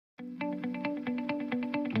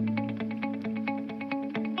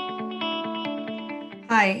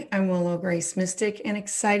Hi, I'm Willow Grace Mystic and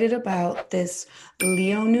excited about this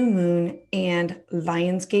Leo new moon and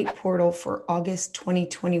Lionsgate portal for August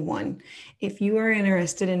 2021. If you are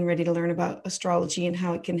interested and ready to learn about astrology and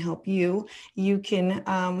how it can help you, you can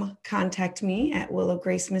contact me at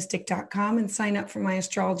willowgracemystic.com and sign up for my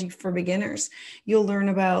Astrology for Beginners. You'll learn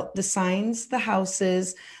about the signs, the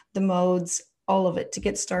houses, the modes, all of it to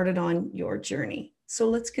get started on your journey. So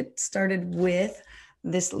let's get started with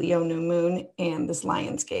this Leo new moon and this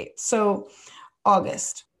Lionsgate. So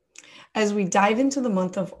August. As we dive into the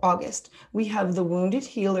month of August, we have the wounded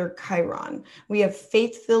healer Chiron. We have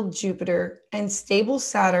faith-filled Jupiter and stable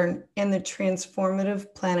Saturn and the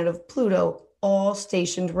transformative planet of Pluto, all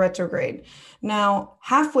stationed retrograde. Now,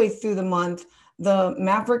 halfway through the month, the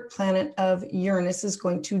maverick planet of Uranus is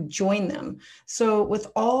going to join them. So with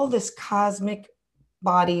all this cosmic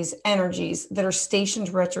bodies, energies that are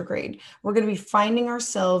stationed retrograde, we're going to be finding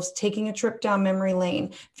ourselves taking a trip down memory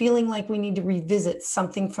lane, feeling like we need to revisit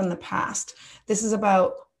something from the past. This is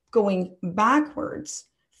about going backwards,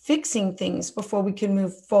 fixing things before we can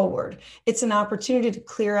move forward. It's an opportunity to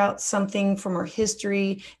clear out something from our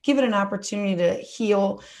history, give it an opportunity to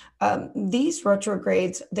heal. These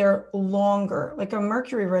retrogrades, they're longer. Like a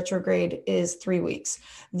Mercury retrograde is 3 weeks.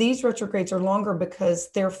 These retrogrades are longer because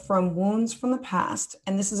they're from wounds from the past.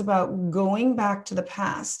 And this is about going back to the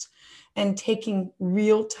past and taking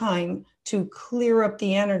real time to clear up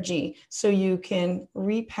the energy so you can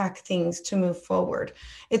repack things to move forward.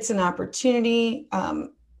 It's an opportunity,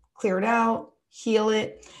 clear it out, heal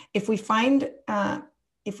it. If we find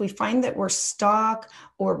that we're stuck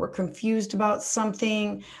or we're confused about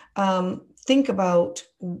something, think about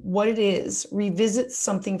what it is, revisit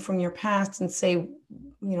something from your past and say,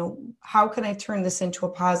 how can I turn this into a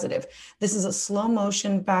positive? This is a slow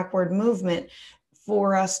motion backward movement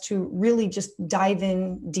for us to really just dive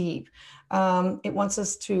in deep. It wants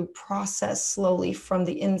us to process slowly from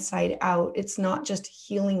the inside out. It's not just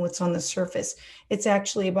healing what's on the surface. It's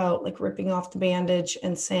actually about like ripping off the bandage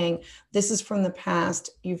and saying, this is from the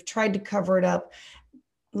past. You've tried to cover it up.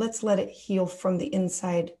 Let's let it heal from the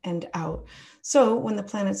inside and out. So when the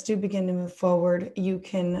planets do begin to move forward, you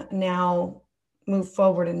can now move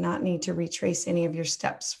forward and not need to retrace any of your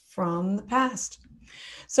steps from the past.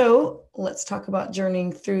 So let's talk about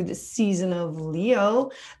journeying through the season of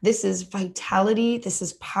Leo. This is vitality. This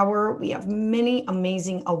is power. We have many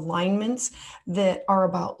amazing alignments that are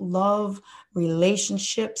about love,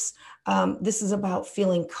 relationships. This is about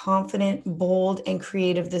feeling confident, bold, and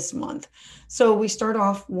creative this month. So we start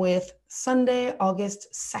off with Sunday,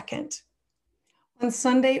 August 2nd. On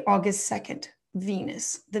Sunday, August 2nd,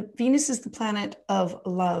 Venus. Venus is the planet of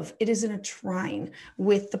love. It is in a trine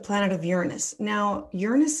with the planet of Uranus. Now,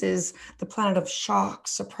 Uranus is the planet of shock,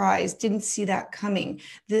 surprise, didn't see that coming.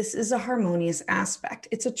 This is a harmonious aspect.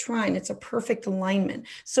 It's a trine. It's a perfect alignment.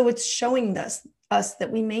 So it's showing us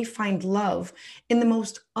that we may find love in the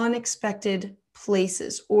most unexpected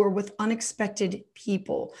places or with unexpected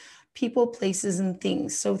people, places, and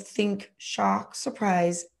things. So think shock,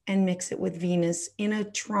 surprise, and mix it with Venus in a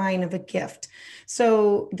trine of a gift.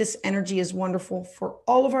 So this energy is wonderful for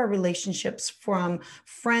all of our relationships, from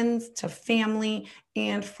friends to family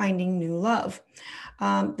and finding new love.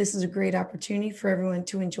 This is a great opportunity for everyone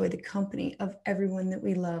to enjoy the company of everyone that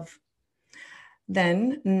we love.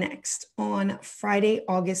 Then next, on Friday,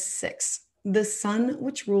 August 6th, the sun,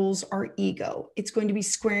 which rules our ego, it's going to be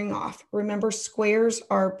squaring off. Remember, squares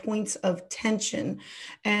are points of tension,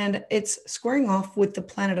 and it's squaring off with the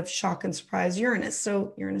planet of shock and surprise, Uranus.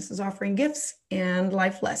 So Uranus is offering gifts and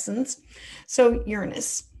life lessons. So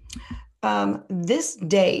Uranus, this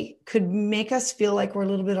day could make us feel like we're a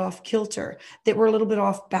little bit off kilter, that we're a little bit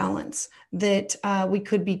off balance, that we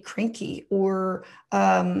could be cranky, or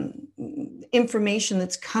information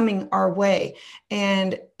that's coming our way.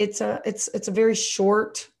 And it's a very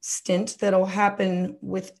short stint that'll happen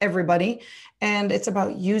with everybody. And it's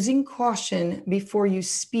about using caution before you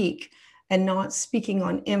speak and not speaking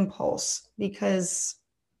on impulse, because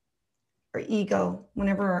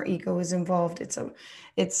whenever our ego is involved,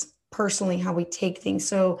 it's personally how we take things.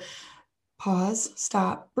 So pause,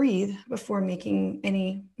 stop, breathe before making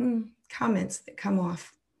any comments that come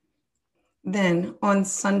off. Then on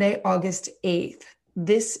Sunday, August 8th,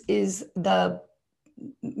 this is the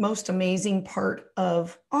most amazing part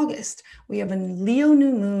of August. We have a Leo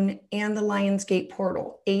new moon and the Lionsgate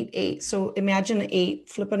portal, 8-8. So imagine 8,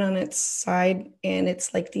 flip it on its side, and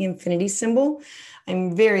it's like the infinity symbol.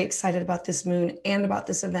 I'm very excited about this moon and about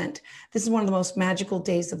this event. This is one of the most magical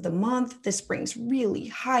days of the month. This brings really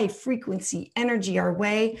high frequency energy our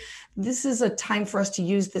way. This is a time for us to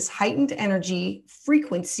use this heightened energy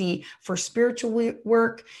frequency for spiritual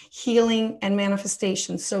work, healing, and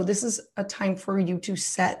manifestation. So this is a time for you to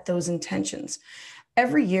set those intentions.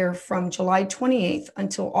 Every year from July 28th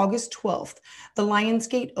until August 12th, the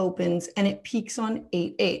Lionsgate opens and it peaks on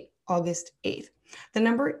 8-8, August 8th. The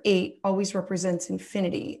number 8 always represents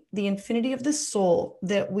infinity, the infinity of the soul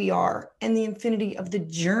that we are, and the infinity of the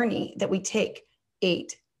journey that we take,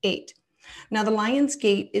 8-8. Now, the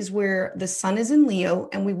Lionsgate is where the sun is in Leo,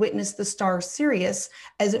 and we witness the star Sirius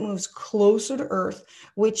as it moves closer to Earth,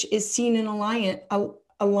 which is seen in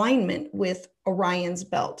alignment with Orion's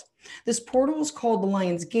belt. This portal is called the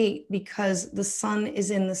Lion's Gate because the sun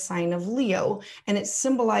is in the sign of Leo, and it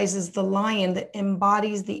symbolizes the lion that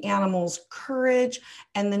embodies the animal's courage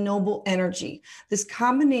and the noble energy. This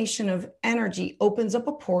combination of energy opens up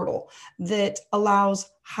a portal that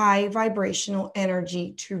allows high vibrational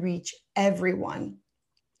energy to reach everyone.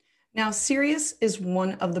 Now, Sirius is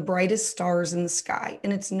one of the brightest stars in the sky,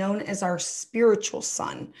 and it's known as our spiritual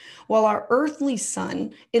sun. While our earthly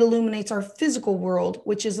sun, it illuminates our physical world,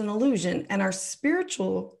 which is an illusion, and our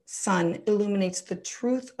spiritual sun illuminates the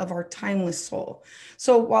truth of our timeless soul.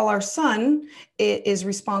 So while our sun is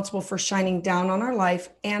responsible for shining down on our life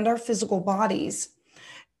and our physical bodies,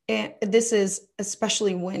 and this is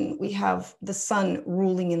especially when we have the sun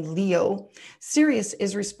ruling in Leo, Sirius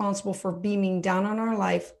is responsible for beaming down on our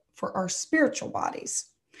life for our spiritual bodies.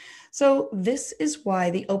 So this is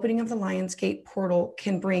why the opening of the Lionsgate portal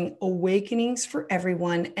can bring awakenings for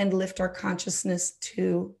everyone and lift our consciousness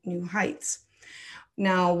to new heights.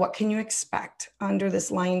 Now, what can you expect under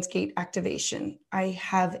this Lionsgate activation? I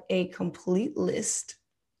have a complete list.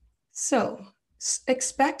 So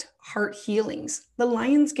expect heart healings. The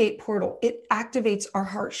Lionsgate portal, it activates our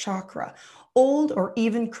heart chakra. Old or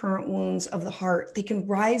even current wounds of the heart, they can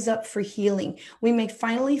rise up for healing. We may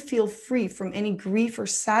finally feel free from any grief or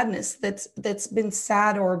sadness that's been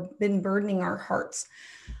sad or been burdening our hearts.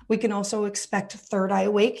 We can also expect third eye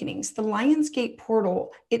awakenings. The Lionsgate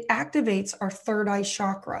portal, it activates our third eye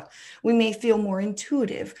chakra. We may feel more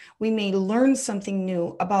intuitive. We may learn something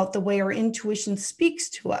new about the way our intuition speaks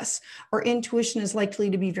to us. Our intuition is likely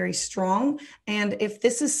to be very strong. And if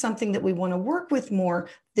this is something that we want to work with more,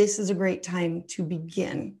 this is a great time to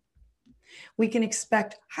begin. We can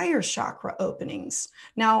expect higher chakra openings.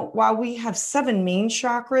 Now, while we have 7 main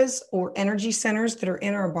chakras or energy centers that are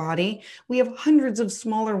in our body, we have hundreds of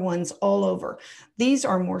smaller ones all over. These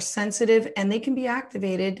are more sensitive and they can be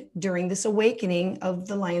activated during this awakening of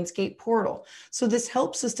the Lionsgate portal. So this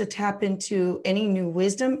helps us to tap into any new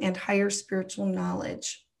wisdom and higher spiritual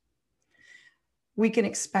knowledge. We can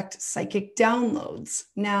expect psychic downloads.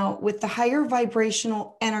 Now, with the higher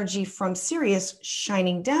vibrational energy from Sirius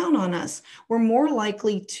shining down on us, we're more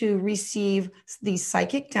likely to receive these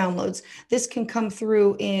psychic downloads. This can come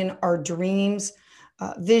through in our dreams,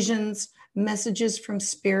 visions, messages from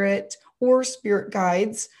spirit or spirit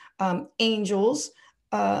guides, angels.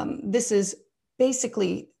 This is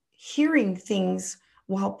basically hearing things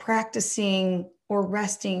while practicing or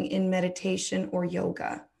resting in meditation or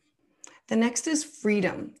yoga. The next is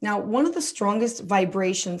freedom. Now, one of the strongest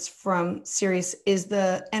vibrations from Sirius is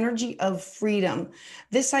the energy of freedom.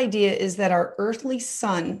 This idea is that our earthly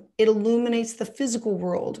sun, it illuminates the physical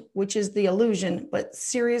world, which is the illusion, but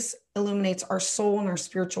Sirius illuminates our soul and our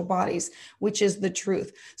spiritual bodies, which is the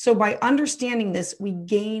truth. So by understanding this, we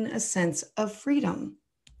gain a sense of freedom.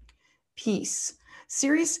 Peace.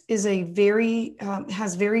 Sirius is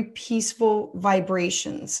has very peaceful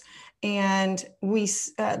vibrations. And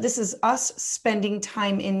this is us spending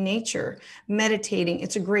time in nature, meditating.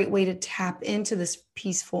 It's a great way to tap into this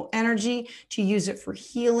peaceful energy, to use it for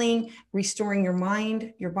healing, restoring your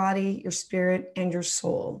mind, your body, your spirit, and your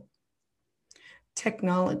soul.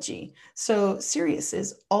 Technology. So Sirius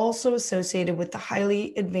is also associated with the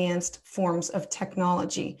highly advanced forms of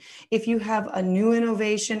technology. If you have a new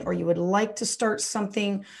innovation or you would like to start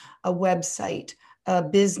something, a website, a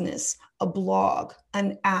business, a blog,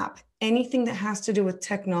 an app, anything that has to do with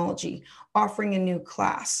technology, offering a new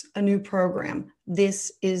class, a new program,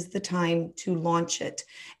 this is the time to launch it.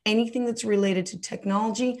 Anything that's related to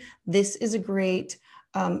technology, this is a great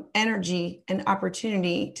energy and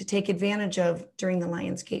opportunity to take advantage of during the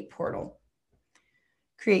Lionsgate portal.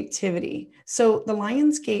 creativity. So the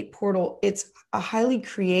Lionsgate portal, it's a highly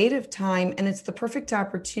creative time, and it's the perfect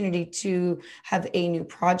opportunity to have a new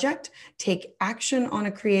project, take action on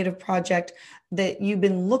a creative project that you've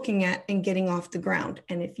been looking at and getting off the ground.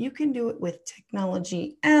 And if you can do it with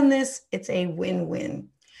technology and this, it's a win-win.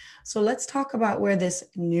 So let's talk about where this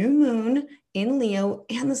new moon in Leo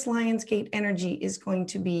and this Lionsgate energy is going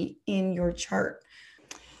to be in your chart.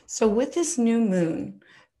 So with this new moon,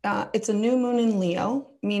 it's a new moon in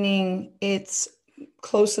Leo, meaning it's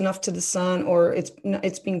close enough to the sun, or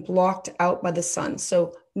it's being blocked out by the sun.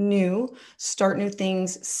 So new, start new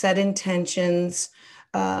things, set intentions.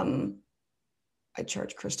 I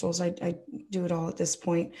charge crystals. I do it all at this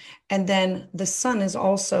point. And then the sun is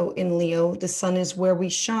also in Leo. The sun is where we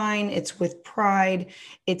shine. It's with pride.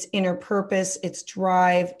 It's inner purpose. It's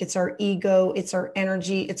drive. It's our ego. It's our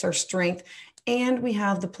energy. It's our strength. And we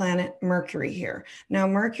have the planet Mercury here. Now,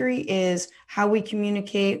 Mercury is how we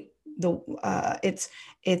communicate.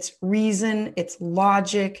 It's reason. It's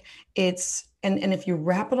logic. And if you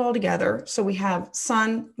wrap it all together, so we have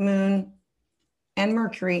sun, moon, and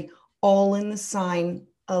Mercury all in the sign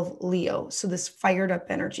of Leo. So this fired up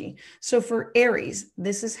energy. So for Aries,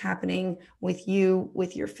 this is happening with you,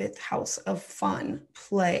 with your fifth house of fun,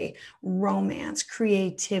 play, romance,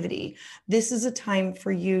 creativity. This is a time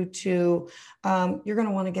for you to, you're going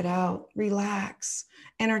to want to get out, relax,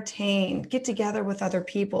 entertain, get together with other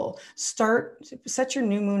people, set your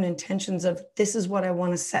new moon intentions of this is what I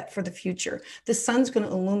want to set for the future. The sun's going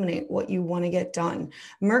to illuminate what you want to get done.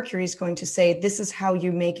 Mercury is going to say, this is how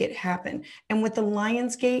you make it happen. And with the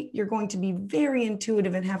Lionsgate, you're going to be very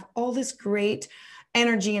intuitive and have all this great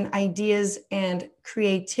energy and ideas and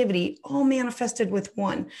creativity all manifested with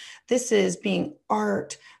one. This is being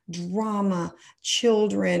art, drama,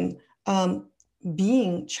 children,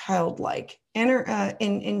 being childlike,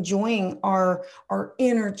 enjoying our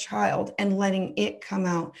inner child and letting it come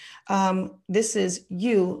out. This is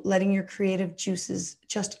you letting your creative juices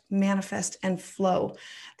just manifest and flow.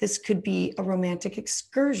 This could be a romantic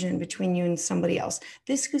excursion between you and somebody else.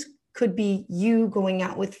 This could be you going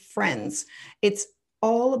out with friends. It's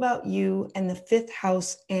all about you and the fifth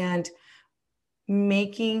house and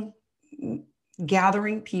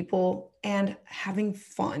gathering people and having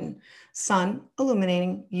fun. Sun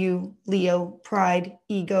illuminating you, Leo, pride,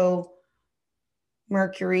 ego,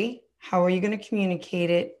 Mercury. How are you going to communicate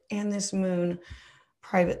it? And this moon,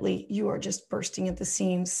 privately, you are just bursting at the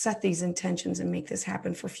seams. Set these intentions and make this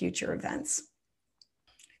happen for future events.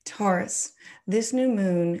 Taurus, this new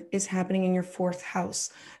moon is happening in your fourth house.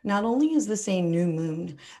 Not only is this a new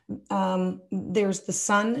moon, there's the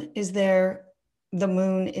sun is there, the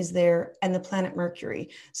moon is there, and the planet Mercury.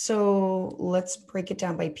 So let's break it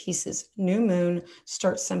down by pieces. New moon,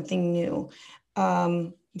 start something new.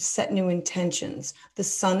 Set new intentions. The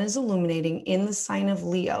sun is illuminating in the sign of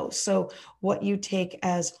Leo. So what you take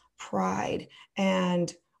as pride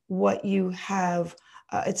and what you have,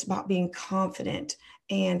 it's about being confident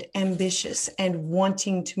and ambitious and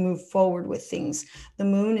wanting to move forward with things. The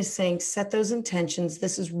moon is saying, set those intentions.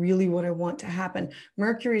 This is really what I want to happen.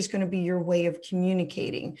 Mercury is going to be your way of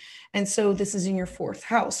communicating. And so this is in your fourth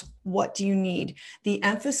house. What do you need? The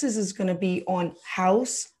emphasis is going to be on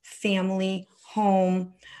house, family,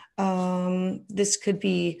 home. This could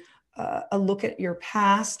be a look at your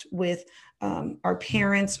past with our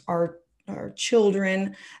parents, our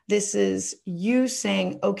children. This is you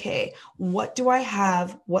saying, okay, what do I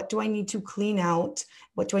have? What do I need to clean out?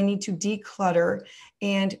 What do I need to declutter?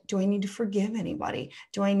 And do I need to forgive anybody?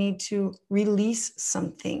 Do I need to release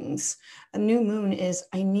some things? A new moon is,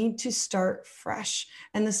 I need to start fresh.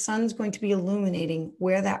 And the sun's going to be illuminating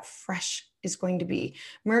where that fresh is going to be.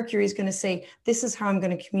 Mercury is going to say, this is how I'm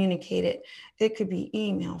going to communicate it. It could be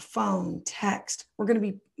email, phone, text. We're going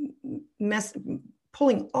to be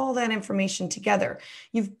pulling all that information together.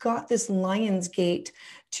 You've got this Lionsgate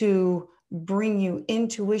to bring you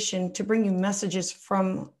intuition, to bring you messages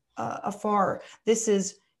from afar. This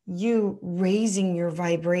is you raising your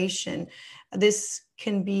vibration. This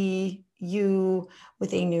can be you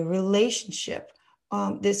with a new relationship.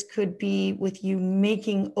 This could be with you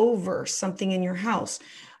making over something in your house.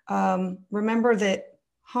 Remember that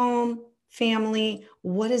home, family,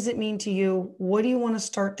 what does it mean to you? What do you want to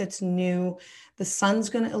start that's new? The sun's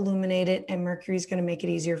going to illuminate it and Mercury's going to make it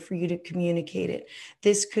easier for you to communicate it.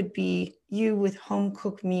 This could be you with home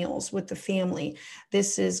cooked meals with the family.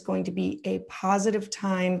 This is going to be a positive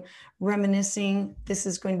time reminiscing. This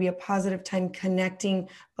is going to be a positive time connecting,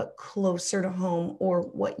 but closer to home, or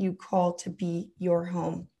what you call to be your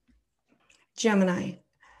home. Gemini.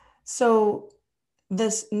 So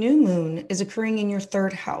This new moon is occurring in your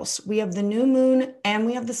third house. We have the new moon and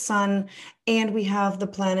we have the sun and we have the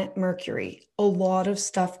planet Mercury. A lot of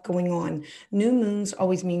stuff going on. New moons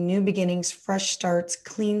always mean new beginnings, fresh starts,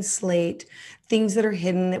 clean slate, things that are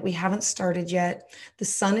hidden that we haven't started yet. The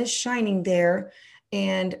sun is shining there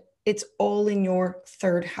and it's all in your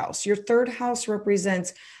third house. Your third house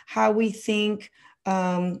represents how we think,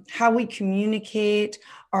 how we communicate,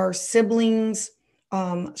 our siblings,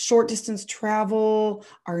 short distance travel,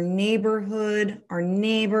 our neighborhood, our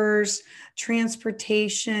neighbors,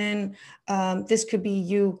 transportation. This could be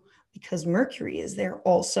you because Mercury is there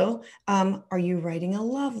also. Are you writing a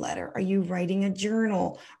love letter? Are you writing a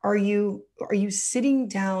journal? Are you sitting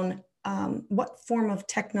down? What form of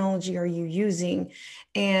technology are you using?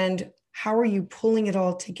 And how are you pulling it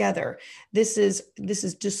all together? This is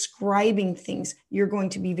describing things. You're going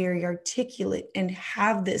to be very articulate and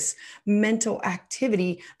have this mental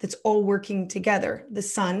activity that's all working together. The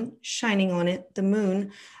sun shining on it, the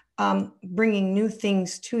moon bringing new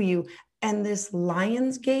things to you, and this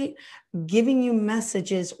Lion's Gate giving you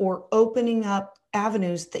messages or opening up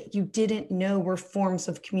avenues that you didn't know were forms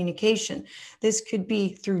of communication. This could be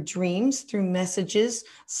through dreams, through messages,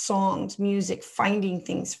 songs, music, finding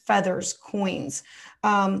things, feathers, coins.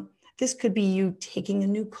 This could be you taking a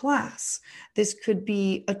new class. This could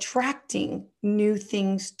be attracting new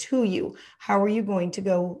things to you. How are you going to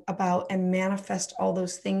go about and manifest all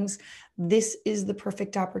those things? This is the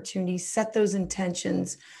perfect opportunity. Set those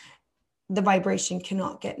intentions. The vibration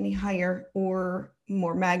cannot get any higher or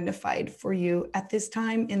more magnified for you at this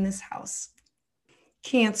time in this house.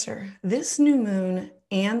 Cancer, this new moon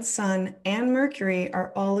and sun and Mercury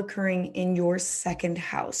are all occurring in your second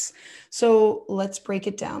house. So let's break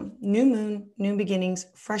it down. New moon, new beginnings,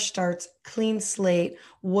 fresh starts, clean slate.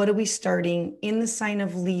 What are we starting in the sign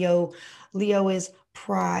of Leo? Leo is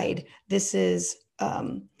pride. This is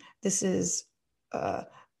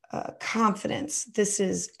confidence. This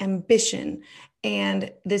is ambition.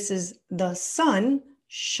 And this is the sun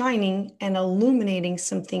shining and illuminating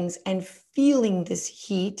some things and feeling this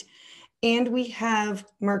heat. And we have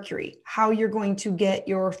Mercury, how you're going to get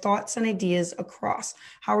your thoughts and ideas across.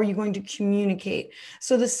 How are you going to communicate?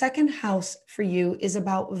 So the second house for you is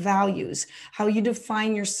about values, how you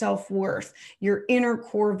define your self-worth, your inner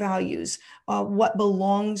core values, what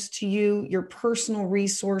belongs to you, your personal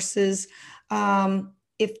resources.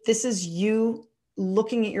 If this is you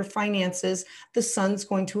looking at your finances, the sun's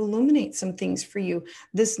going to illuminate some things for you.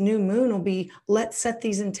 This new moon will be, let's set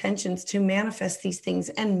these intentions to manifest these things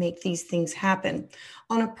and make these things happen.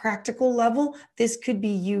 On a practical level, this could be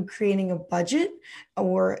you creating a budget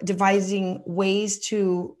or devising ways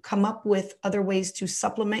to come up with other ways to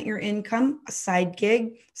supplement your income, a side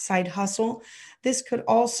gig, side hustle. This could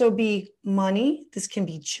also be money. This can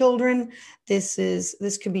be children. This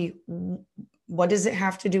could be, what does it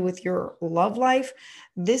have to do with your love life?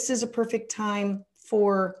 This is a perfect time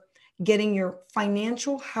for getting your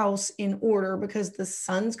financial house in order because the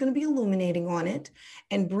sun's going to be illuminating on it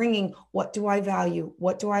and bringing, what do I value?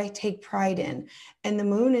 What do I take pride in? And the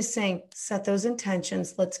moon is saying, set those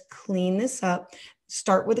intentions. Let's clean this up.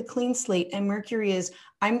 Start with a clean slate. And Mercury is,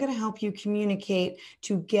 I'm going to help you communicate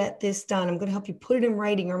to get this done. I'm going to help you put it in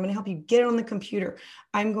writing, or I'm going to help you get it on the computer.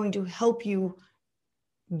 I'm going to help you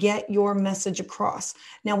get your message across.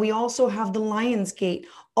 Now, we also have the Lion's Gate.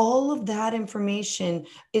 All of that information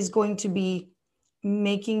is going to be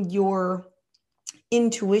making your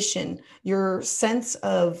intuition, your sense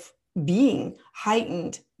of being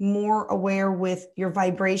heightened, more aware with your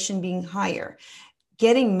vibration being higher,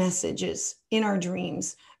 getting messages in our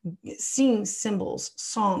dreams, seeing symbols,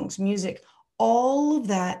 songs, music. All of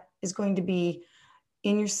that is going to be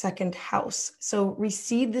in your second house. So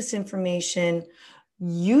receive this information,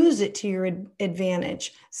 use it to your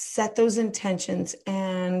advantage, set those intentions,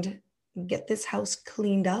 and get this house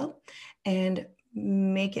cleaned up and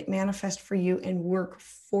make it manifest for you and work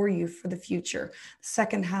for you for the future.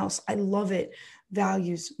 Second house, I love it.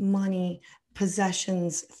 Values, money,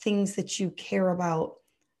 possessions, things that you care about.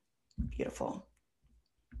 Beautiful.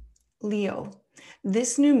 Leo,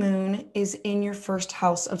 this new moon is in your first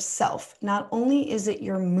house of self. Not only is it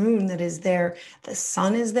your moon that is there, the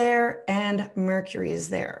sun is there and Mercury is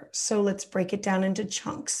there. So let's break it down into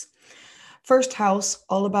chunks. First house,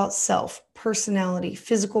 all about self, personality,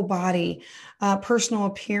 physical body, personal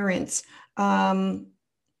appearance. The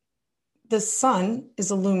sun is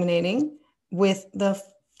illuminating with the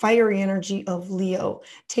fiery energy of Leo,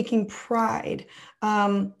 taking pride,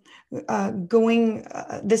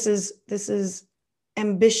 this is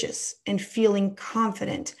ambitious and feeling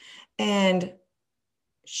confident and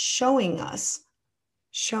showing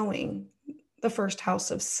the first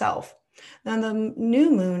house of self. Now, the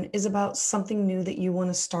new moon is about something new that you want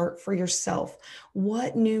to start for yourself.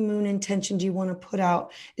 What new moon intention do you want to put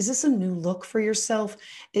out? Is this a new look for yourself?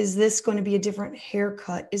 Is this going to be a different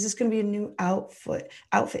haircut? Is this going to be a new outfit?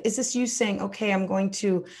 Is this you saying, okay, I'm going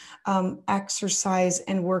to exercise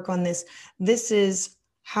and work on this? This is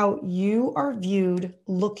how you are viewed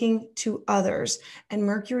looking to others. And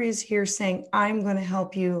Mercury is here saying, I'm going to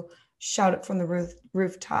help you shout it from the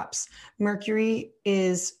rooftops. Mercury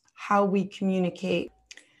is how we communicate.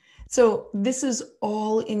 So this is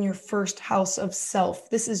all in your first house of self.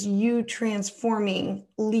 This is you transforming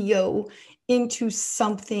Leo into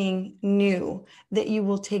something new that you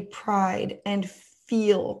will take pride and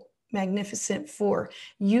feel magnificent for.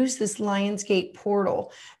 Use this Lionsgate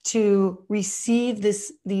portal to receive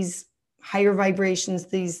these higher vibrations,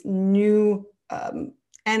 these new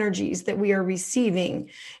energies that we are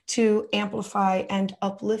receiving, to amplify and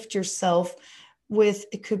uplift yourself with,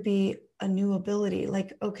 it could be a new ability,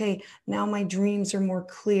 like, okay, now my dreams are more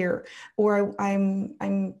clear, or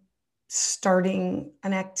I'm starting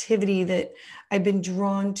an activity that I've been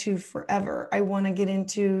drawn to forever. I want to get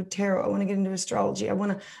into tarot. I want to get into astrology. I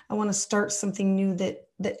want to start something new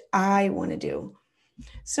that I want to do.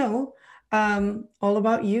 So, all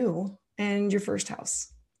about you and your first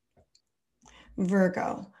house.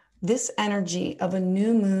 Virgo, this energy of a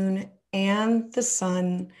new moon and the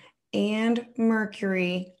sun and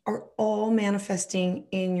Mercury are all manifesting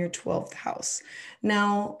in your 12th house.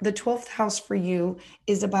 Now, the 12th house for you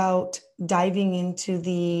is about diving into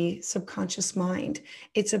the subconscious mind.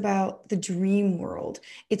 It's about the dream world.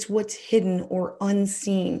 It's what's hidden or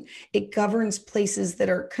unseen. It governs places that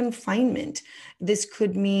are confinement. This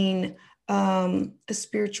could mean a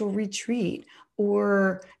spiritual retreat,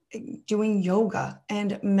 or doing yoga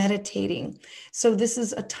and meditating. So this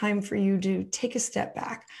is a time for you to take a step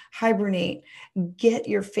back, hibernate, get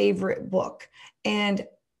your favorite book, and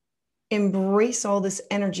embrace all this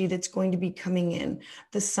energy that's going to be coming in.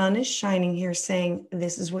 The sun is shining here saying,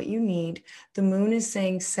 this is what you need. The moon is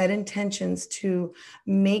saying, set intentions to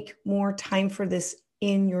make more time for this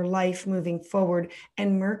in your life moving forward.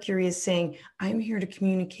 And Mercury is saying, I'm here to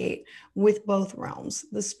communicate with both realms,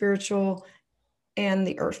 the spiritual and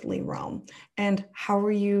the earthly realm. And how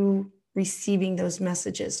are you receiving those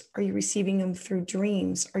messages? Are you receiving them through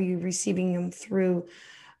dreams? Are you receiving them through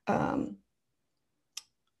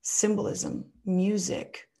symbolism,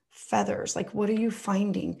 music, feathers? Like, what are you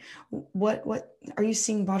finding? What are you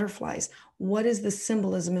seeing? Butterflies? What is the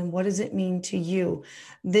symbolism and what does it mean to you?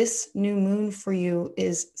 This new moon for you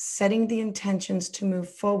is setting the intentions to move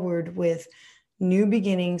forward with new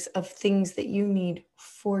beginnings of things that you need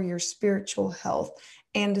for your spiritual health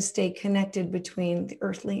and to stay connected between the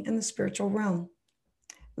earthly and the spiritual realm.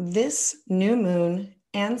 This new moon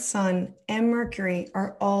and sun and Mercury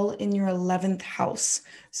are all in your 11th house.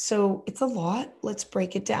 So it's a lot. Let's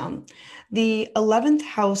break it down. The 11th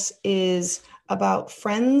house is about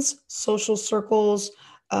friends, social circles,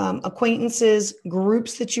 acquaintances,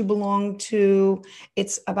 groups that you belong to.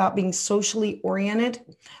 It's about being socially oriented.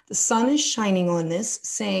 The sun is shining on this,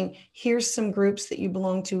 saying, here's some groups that you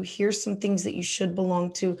belong to. Here's some things that you should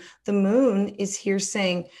belong to. The moon is here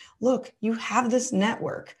saying, look, you have this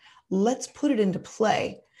network. Let's put it into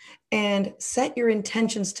play and set your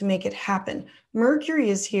intentions to make it happen. Mercury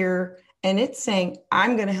is here and it's saying,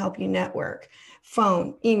 I'm going to help you network.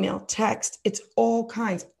 Phone, email, text, it's all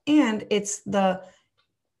kinds. And it's the,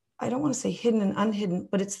 I don't want to say hidden and unhidden,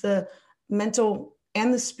 but it's the mental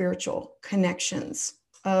and the spiritual connections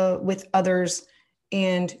with others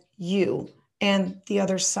and you and the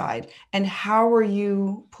other side. And how are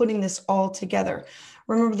you putting this all together?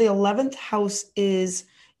 Remember, the 11th house is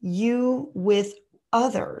you with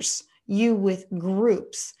others, you with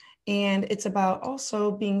groups. And it's about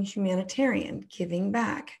also being humanitarian, giving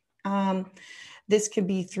back. This could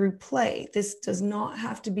be through play. This does not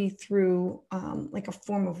have to be through like a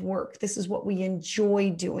form of work. This is what we enjoy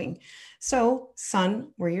doing. So sun,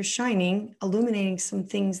 where you're shining, illuminating some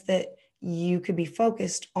things that you could be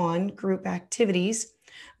focused on, group activities.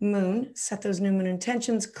 Moon, set those new moon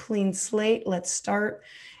intentions, clean slate, let's start.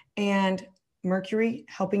 And Mercury,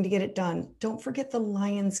 helping to get it done. Don't forget the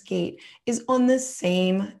Lionsgate is on the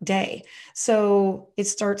same day. So it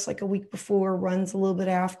starts like a week before, runs a little bit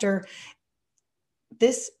after.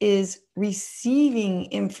 This is receiving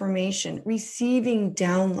information, receiving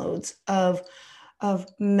downloads of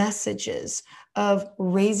messages, of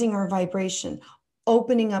raising our vibration,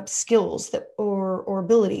 opening up skills that or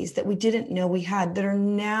abilities that we didn't know we had that are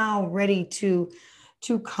now ready to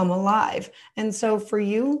come alive. And so for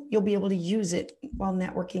you, you'll be able to use it while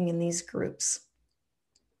networking in these groups.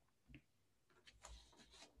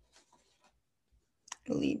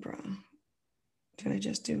 Libra. Did I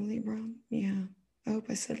just do Libra? Yeah. I hope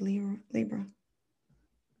I said Libra.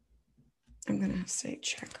 I'm going to say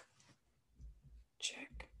check.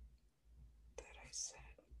 Check that I said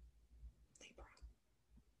Libra.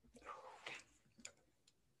 Okay.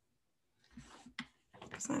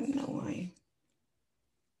 Because I don't know why.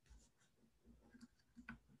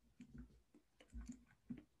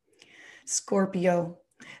 Scorpio.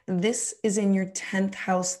 This is in your 10th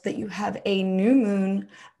house that you have a new moon,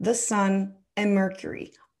 the sun, and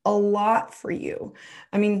Mercury. A lot for you.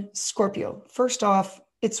 I mean, Scorpio, first off,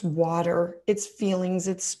 it's water, it's feelings,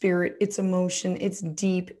 it's spirit, it's emotion, it's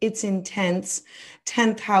deep, it's intense.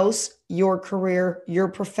 10th house, your career, your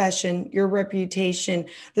profession, your reputation.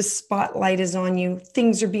 The spotlight is on you.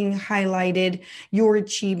 Things are being highlighted, your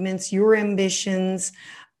achievements, your ambitions.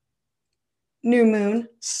 New moon,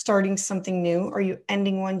 starting something new. Are you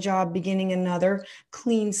ending one job, beginning another?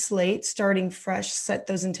 Clean slate, starting fresh, set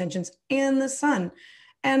those intentions. And the sun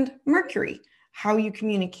and Mercury, how you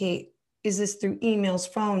communicate. Is this through emails,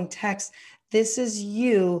 phone, text? This is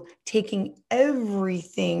you taking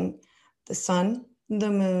everything, the sun,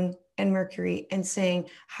 the moon, and Mercury, and saying,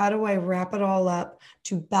 how do I wrap it all up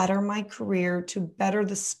to better my career, to better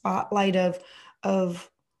the spotlight of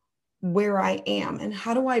where I am, and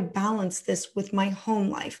how do I balance this with my home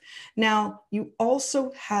life? Now, you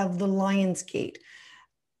also have the Lion's Gate.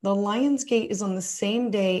 The Lion's Gate is on the same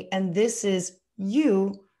day, and this is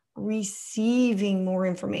you receiving more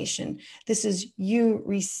information. This is you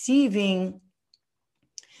receiving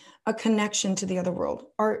a connection to the other world,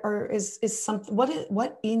 or is something,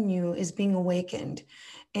 what in you is being awakened,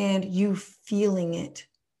 and you feeling it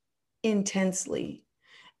intensely,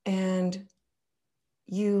 and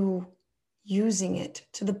you using it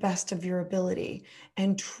to the best of your ability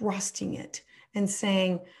and trusting it and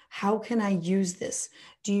saying, how can I use this?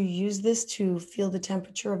 Do you use this to feel the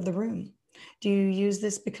temperature of the room? Do you use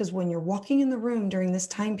this because when you're walking in the room during this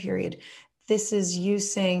time period, this is you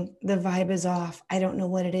saying the vibe is off, I don't know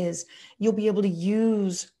what it is. You'll be able to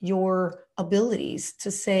use your abilities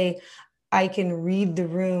to say, I can read the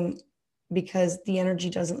room because the energy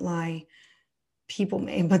doesn't lie. People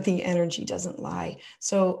may, but the energy doesn't lie.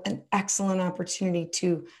 So an excellent opportunity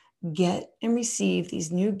to get and receive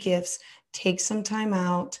these new gifts, take some time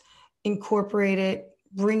out, incorporate it,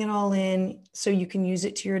 bring it all in so you can use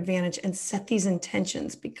it to your advantage and set these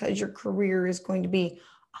intentions because your career is going to be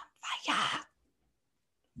on fire.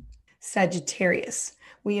 Sagittarius,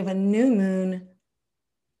 we have a new moon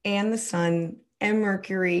and the sun and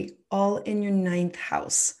Mercury all in your 9th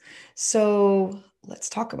house. So let's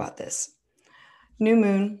talk about this. New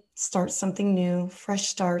moon, start something new, fresh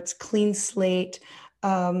starts, clean slate,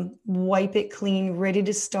 wipe it clean, ready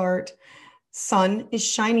to start. Sun is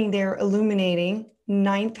shining there, illuminating.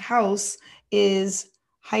 9th house is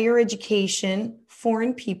higher education,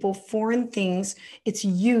 foreign people, foreign things. It's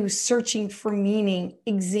you searching for meaning,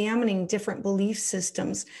 examining different belief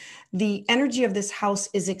systems. The energy of this house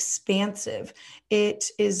is expansive. It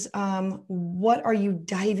is, what are you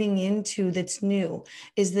diving into that's new?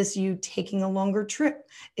 Is this you taking a longer trip?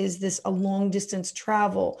 Is this a long distance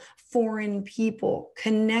travel? Foreign people,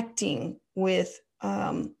 connecting with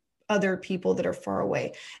other people that are far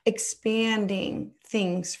away, expanding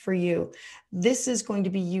things for you. This is going to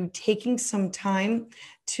be you taking some time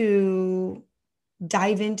to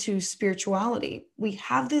dive into spirituality. We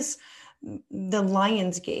have this, the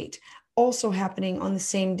Lion's Gate, also happening on the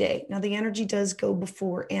same day. Now, the energy does go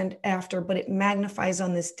before and after, but it magnifies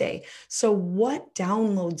on this day. So what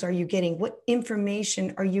downloads are you getting? What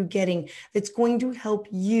information are you getting that's going to help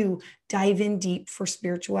you dive in deep for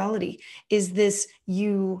spirituality? Is this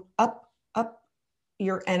you up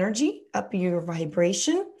your energy, up your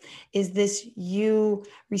vibration? Is this you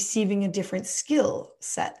receiving a different skill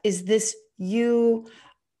set? Is this you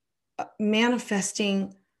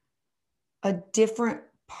manifesting a different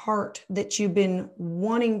part that you've been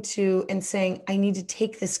wanting to and saying, I need to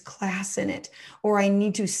take this class in it, or I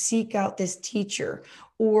need to seek out this teacher,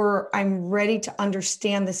 or I'm ready to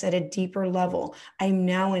understand this at a deeper level. I'm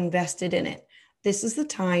now invested in it. This is the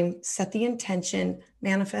time, set the intention,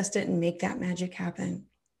 manifest it, and make that magic happen.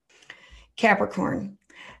 Capricorn,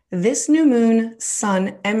 this new moon,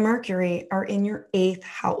 sun, and Mercury are in your 8th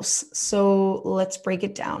house. So let's break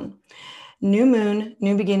it down. New moon,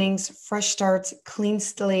 new beginnings, fresh starts, clean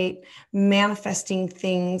slate, manifesting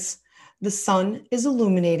things. The sun is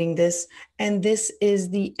illuminating this, and this is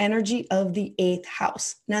the energy of the 8th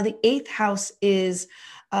house. Now, the 8th house is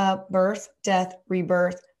birth, death,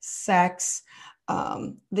 rebirth, sex.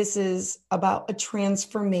 This is about a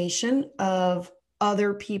transformation of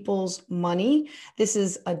other people's money. This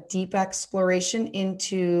is a deep exploration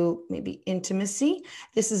into maybe intimacy.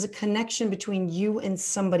 This is a connection between you and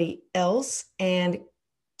somebody else and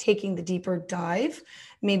taking the deeper dive,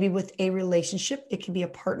 maybe with a relationship. It can be a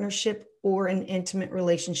partnership or an intimate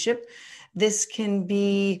relationship. This can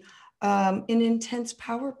be an intense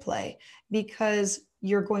power play because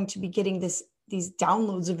you're going to be getting these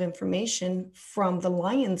downloads of information from the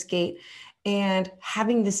Lionsgate and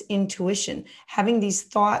having this intuition, having these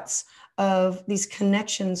thoughts of these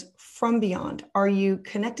connections from beyond. Are you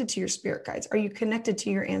connected to your spirit guides? Are you connected to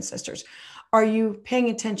your ancestors? Are you paying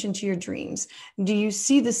attention to your dreams? Do you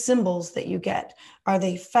see the symbols that you get? Are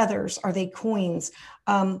they feathers? Are they coins?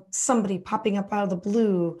 Somebody popping up out of the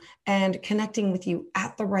blue and connecting with you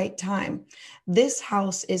at the right time. This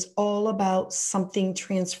house is all about something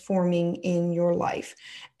transforming in your life.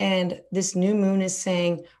 And this new moon is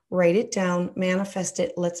saying, write it down, manifest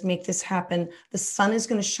it. Let's make this happen. The sun is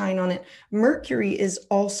going to shine on it. Mercury is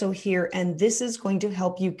also here, and this is going to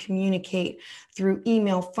help you communicate through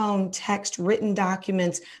email, phone, text, written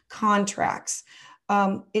documents, contracts.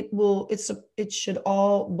 It should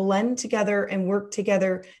all blend together and work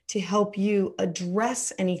together to help you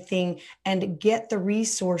address anything and get the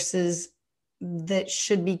resources that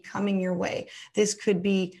should be coming your way. This could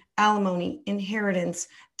be alimony, inheritance,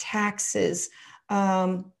 taxes.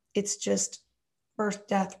 It's just birth,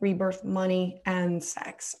 death, rebirth, money, and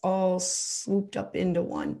sex all swooped up into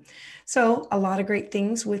one. So a lot of great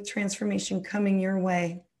things with transformation coming your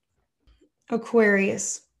way.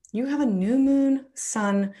 Aquarius, you have a new moon,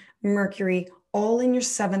 sun, Mercury, all in your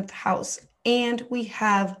 7th house. And we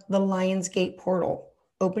have the Lionsgate portal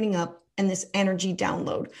opening up and this energy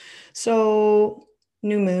download. So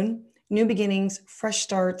new moon, new beginnings, fresh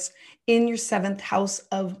starts in your 7th house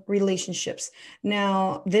of relationships.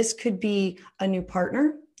 Now, this could be a new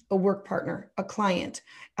partner, a work partner, a client,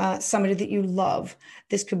 somebody that you love.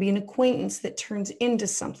 This could be an acquaintance that turns into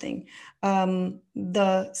something.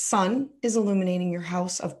 The sun is illuminating your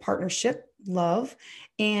house of partnership, love,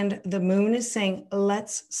 and the moon is saying,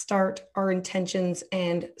 let's start our intentions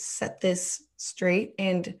and set this straight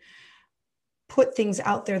and put things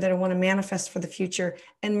out there that I want to manifest for the future.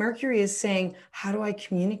 And Mercury is saying, how do I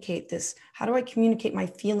communicate this? How do I communicate my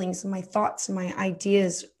feelings and my thoughts and my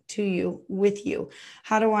ideas to you, with you?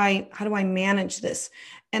 How do I manage this?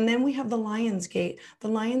 And then we have the Lionsgate. The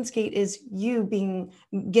Lionsgate is you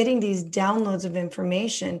getting these downloads of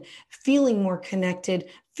information, feeling more connected,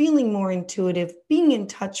 feeling more intuitive, being in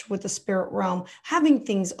touch with the spirit realm, having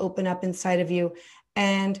things open up inside of you,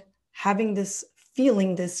 and having this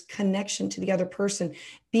feeling this connection to the other person,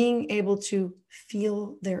 being able to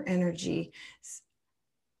feel their energy.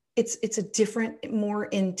 It's a different, more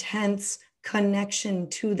intense connection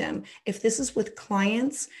to them. If this is with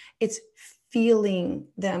clients, it's feeling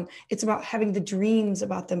them. It's about having the dreams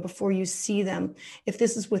about them before you see them. If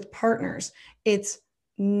this is with partners, it's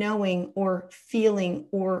knowing or feeling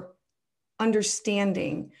or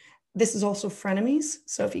understanding. This is also frenemies.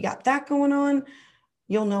 So if you got that going on,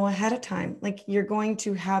 you'll know ahead of time. Like you're going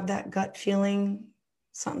to have that gut feeling,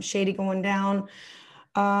 something shady going down.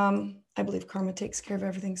 I believe karma takes care of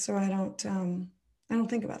everything. So I don't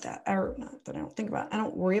think about that. Or not that I don't think about it. I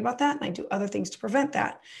don't worry about that. And I do other things to prevent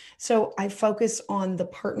that. So I focus on the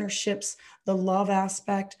partnerships, the love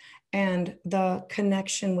aspect, and the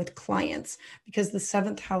connection with clients, because the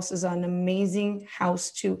 7th house is an amazing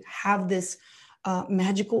house to have this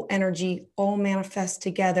magical energy all manifest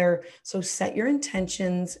together. So set your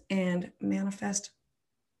intentions and manifest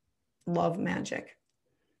love magic.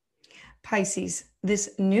 Pisces,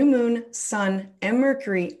 this new moon, sun, and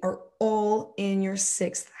Mercury are all in your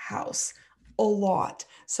 6th house. A lot.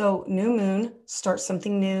 So new moon, start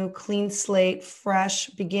something new, clean slate, fresh,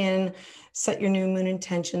 begin, set your new moon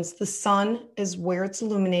intentions. The sun is where it's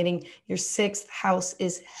illuminating. Your 6th house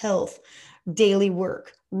is health, daily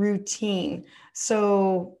work, routine.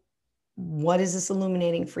 So what is this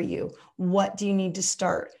illuminating for you? What do you need to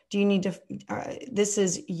start? Do you need to, this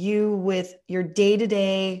is you with your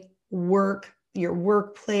day-to-day work, your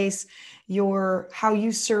workplace, how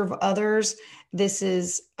you serve others. This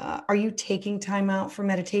is, are you taking time out for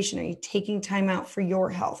meditation? Are you taking time out for your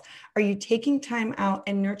health? Are you taking time out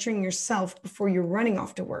and nurturing yourself before you're running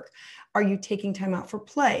off to work? Are you taking time out for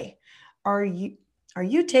play? Are you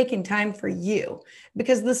taking time for you?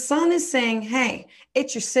 Because the sun is saying, hey,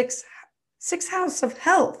 it's your sixth house of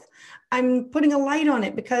health. I'm putting a light on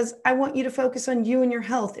it because I want you to focus on you and your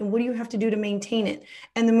health and what do you have to do to maintain it?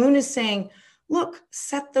 And the moon is saying, look,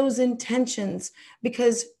 set those intentions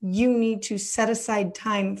because you need to set aside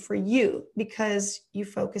time for you because you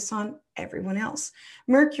focus on everyone else.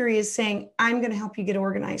 Mercury is saying, I'm going to help you get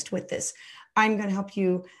organized with this. I'm going to help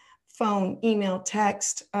you phone, email,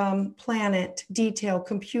 text, plan it, detail,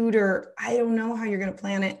 computer. I don't know how you're going to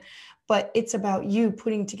plan it, but it's about you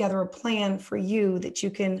putting together a plan for you that you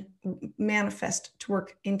can manifest to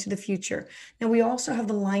work into the future. Now, we also have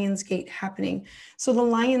the Lionsgate happening. So the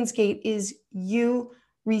Lionsgate is you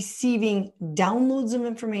receiving downloads of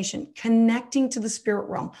information, connecting to the spirit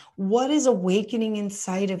realm. What is awakening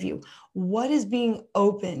inside of you? What is being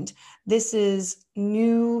opened? This is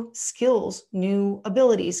new skills, new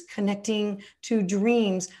abilities, connecting to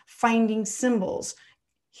dreams, finding symbols,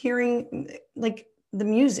 hearing like the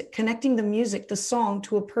music, connecting the music, the song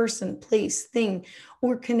to a person, place, thing,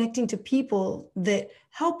 or connecting to people that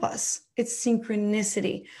help us. It's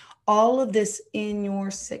synchronicity. All of this in your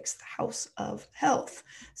 6th house of health.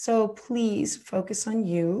 So please focus on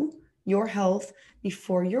you, your health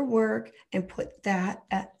before your work, and put that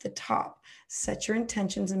at the top. Set your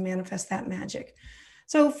intentions and manifest that magic.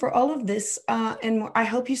 So for all of this and more, I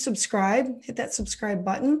hope you subscribe, hit that subscribe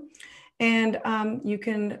button. And you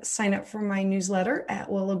can sign up for my newsletter at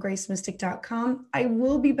willowgracemystic.com. I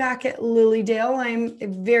will be back at Lilydale.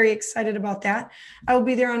 I'm very excited about that. I will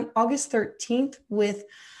be there on August 13th with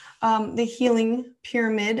the Healing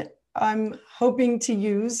Pyramid. I'm hoping to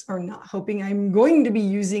use, or not hoping, I'm going to be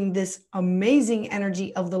using this amazing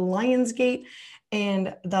energy of the Lionsgate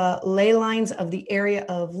and the ley lines of the area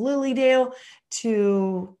of Lilydale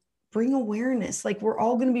to bring awareness. Like, we're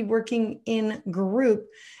all going to be working in group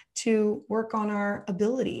to work on our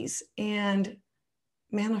abilities and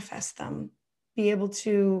manifest them, be able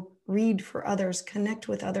to read for others, connect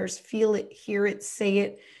with others, feel it, hear it, say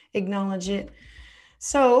it, acknowledge it.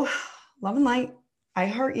 So, love and light, I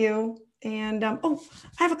heart you. And oh,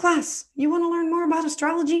 I have a class. You want to learn more about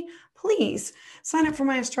astrology? Please sign up for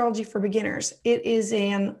my Astrology for Beginners. It is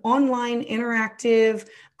an online interactive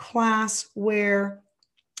class where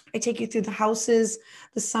I take you through the houses,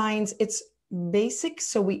 the signs. It's basic,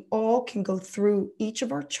 so we all can go through each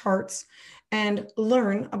of our charts and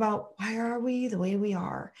learn about why are we the way we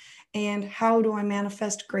are, and how do I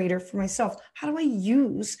manifest greater for myself? How do I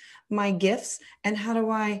use my gifts, and how do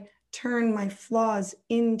I turn my flaws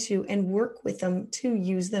into and work with them to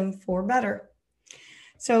use them for better?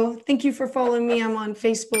 So thank you for following me. I'm on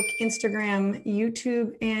Facebook, Instagram,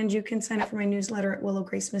 YouTube, and you can sign up for my newsletter at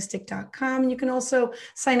willowgracemystic.com. You can also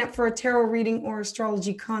sign up for a tarot reading or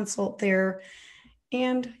astrology consult there,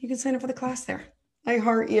 and you can sign up for the class there. I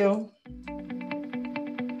heart you.